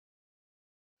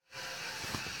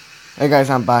Hey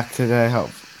guys, I'm back today. Hope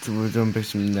to doing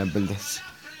some nebulous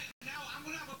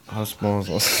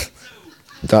osmosis.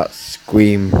 That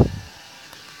scream.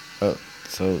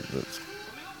 So that's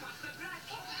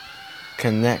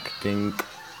connecting.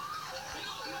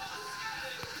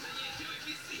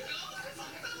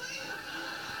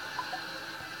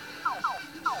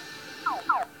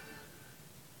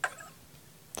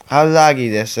 How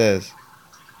laggy this is.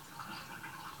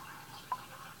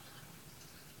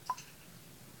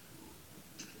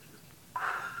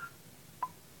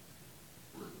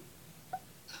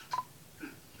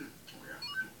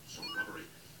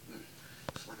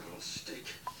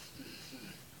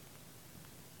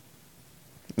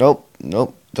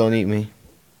 Nope, don't eat me.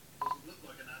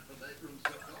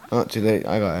 Not too late,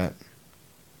 I got it.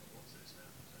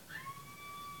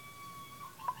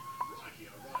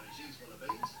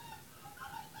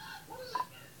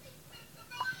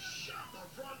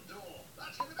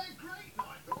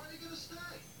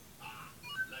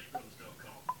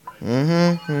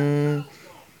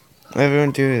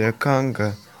 Everyone do the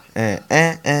conga.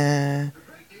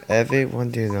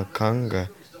 Everyone do the conga.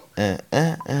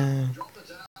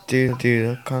 Do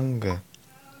the conga.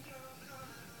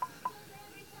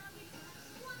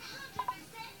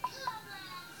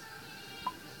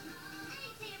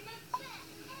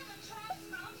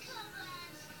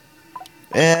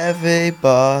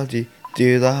 Everybody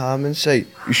do the hum and say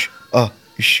ish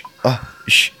ish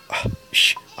ish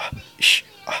ish ish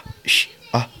ish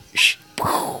ish.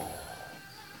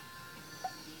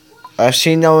 I've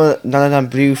seen none of them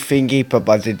blue thingy, but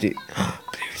I did blue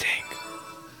thing.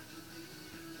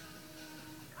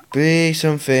 Be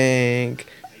something.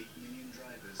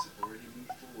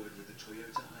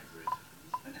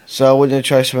 So we're gonna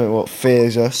try something what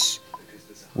fears us.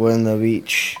 We're gonna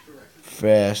reach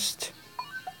first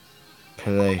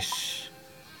place.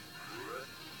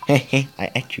 Hehe,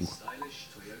 I ate you.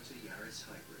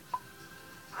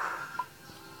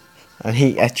 And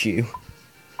he ate you.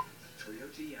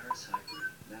 Toyota Yaris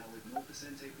Hybrid, now with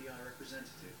 0% APR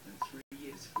representative and 3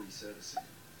 years free servicing.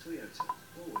 Toyota,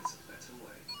 always a better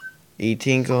way.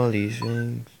 Eating all these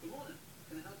things. Good morning.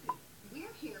 Can I help you?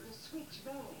 We're here to switch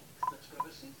banks. Let's grab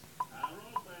a seat. Our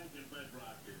old bank in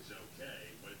Bedrock is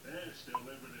okay, but they're still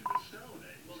living in the Stone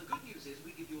Age. Well, the good news is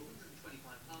we give you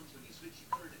 £125 when you switch your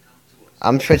current account to us.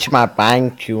 I'm switching my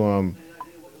bank to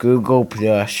Google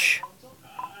Plus.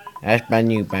 That's my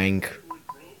new bank.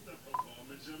 Improve the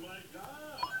performance of my car.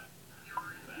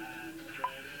 That's better.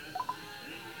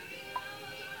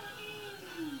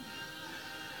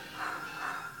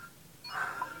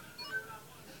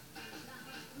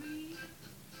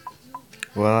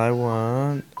 What I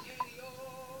want.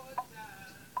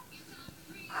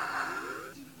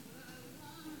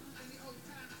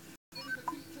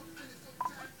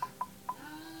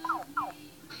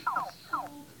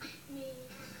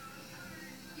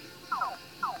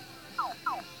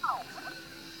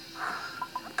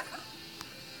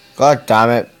 God damn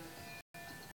it.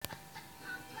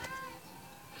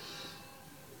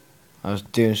 I was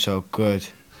doing so good.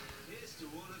 Here's to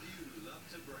all of you who love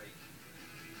to break.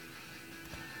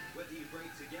 Whether you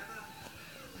break together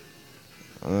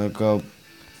I'm gonna go.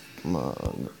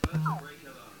 or prefer to break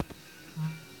alone.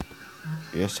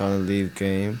 Yes, I'll leave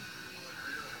game.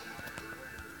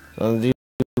 I'll do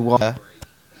what? Have a break.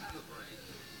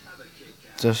 Have a kick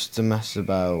out. Just to mess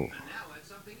about. And now add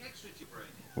something extra to your break.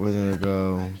 We're gonna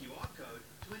go QR code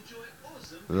to enjoy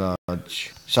awesome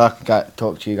large. So I can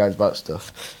talk to you guys about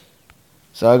stuff.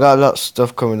 So I got a lot of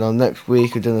stuff coming on. Next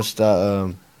week we're gonna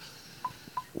start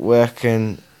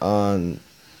working on.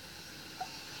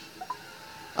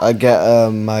 I get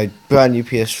my brand new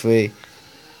PS3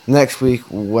 next week,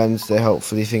 Wednesday.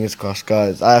 Hopefully, fingers crossed,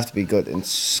 guys. I have to be good in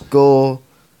school,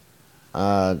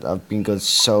 and I've been good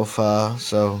so far.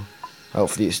 So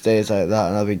hopefully it stays like that,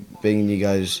 and I'll be bringing you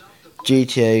guys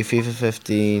GTA, FIFA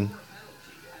 15,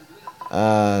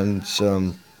 and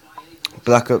some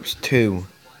Black Ops 2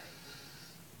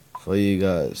 for you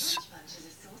guys.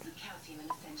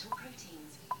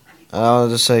 And I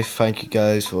want to say thank you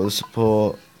guys for the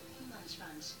support,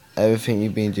 everything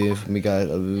you've been doing for me, guys.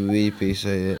 I really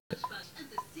appreciate it.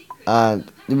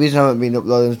 And the reason I haven't been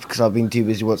uploading is because I've been too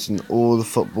busy watching all the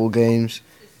football games.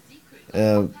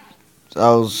 I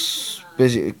was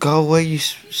busy. Go away, you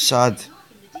sad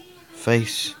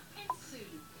face.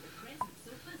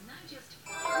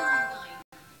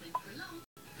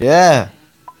 Yeah.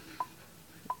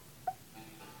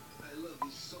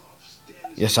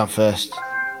 Yes, I'm first.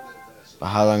 But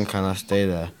how long can I stay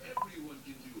there?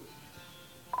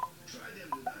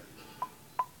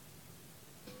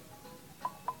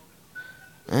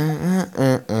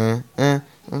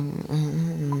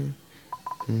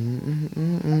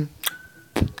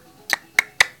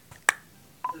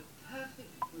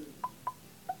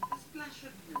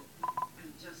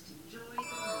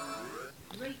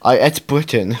 I ate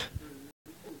Britain.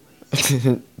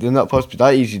 They're not supposed to be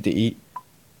that easy to eat.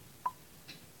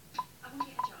 I want to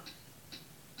get a job.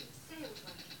 Sales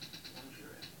work.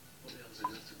 Lingerie. What the hell's it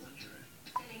got to lingerie?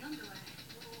 Selling underwear.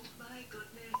 Oh my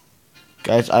goodness.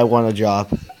 Guys, I want a job.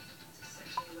 To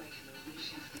sexually awaken the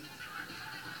wish. Your way,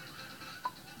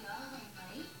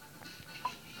 mate.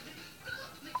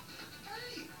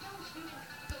 Hey!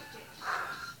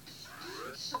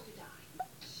 So did I.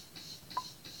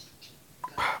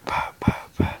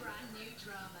 Brand new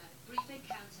drama, Brief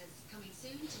Encounters, coming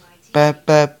soon to ITV. Ba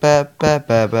ba ba ba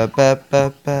ba ba ba ba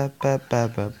ba ba ba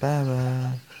ba ba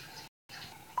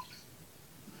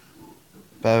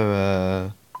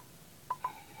ba.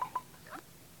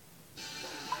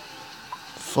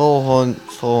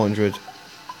 400.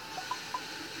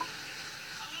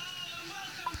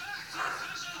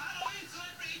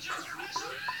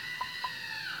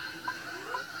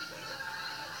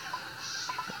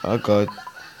 Oh god.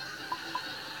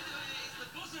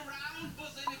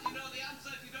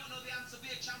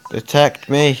 Detect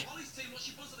me.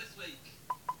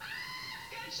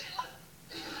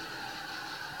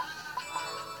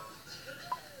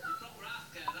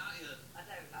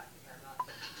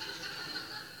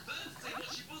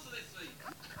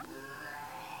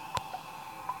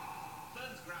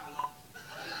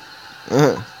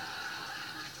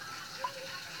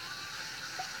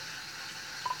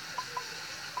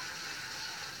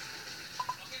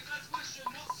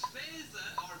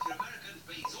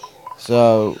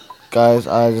 So, guys,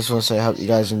 I just want to say I hope you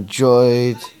guys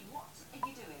enjoyed.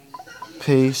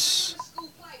 Peace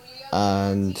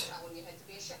and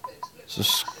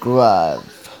subscribe.